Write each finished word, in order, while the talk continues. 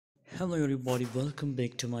Hello everybody, welcome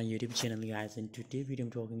back to my YouTube channel guys. In today's video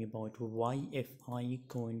I'm talking about YFI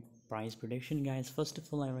coin price prediction guys. First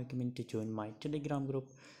of all, I recommend to join my Telegram group.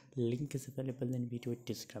 Link is available in video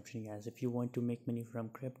description guys. If you want to make money from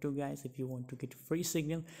crypto guys, if you want to get free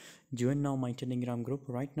signal, join now my Telegram group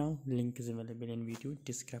right now. Link is available in video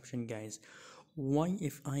description guys.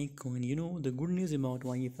 YFI coin, the good news about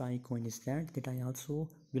YFI coin is that I also,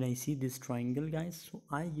 when I see this triangle guys, so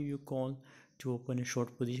I give you a call to open a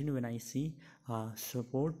short position when I see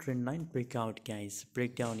support trend line breakout guys,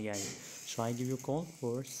 breakdown guys. So I give you a call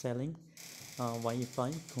for selling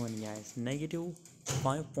YFI coin guys. Negative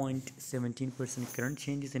 5.17% current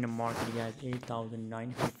changes in the market guys.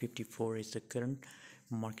 8,954 is the current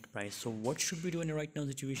market price. So what should we do in right now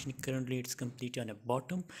situation? Currently it's completely on the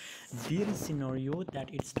bottom. There is scenario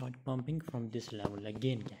that it start pumping from this level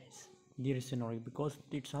again guys. There is scenario because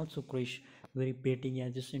it's also crash very petty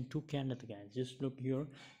guys, just in two candles guys. Just look here,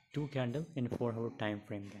 two candle in 4-hour time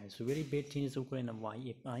frame guys. So very bad changes occur in a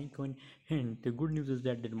YFI coin. And the good news is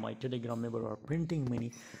that my Telegram member are printing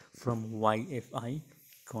money from YFI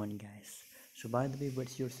coin guys. So by the way,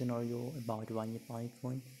 what's your scenario about YFI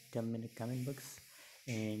coin? Tell me in the comment box.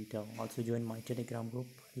 And also join my Telegram group.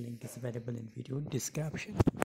 Link is available in video description.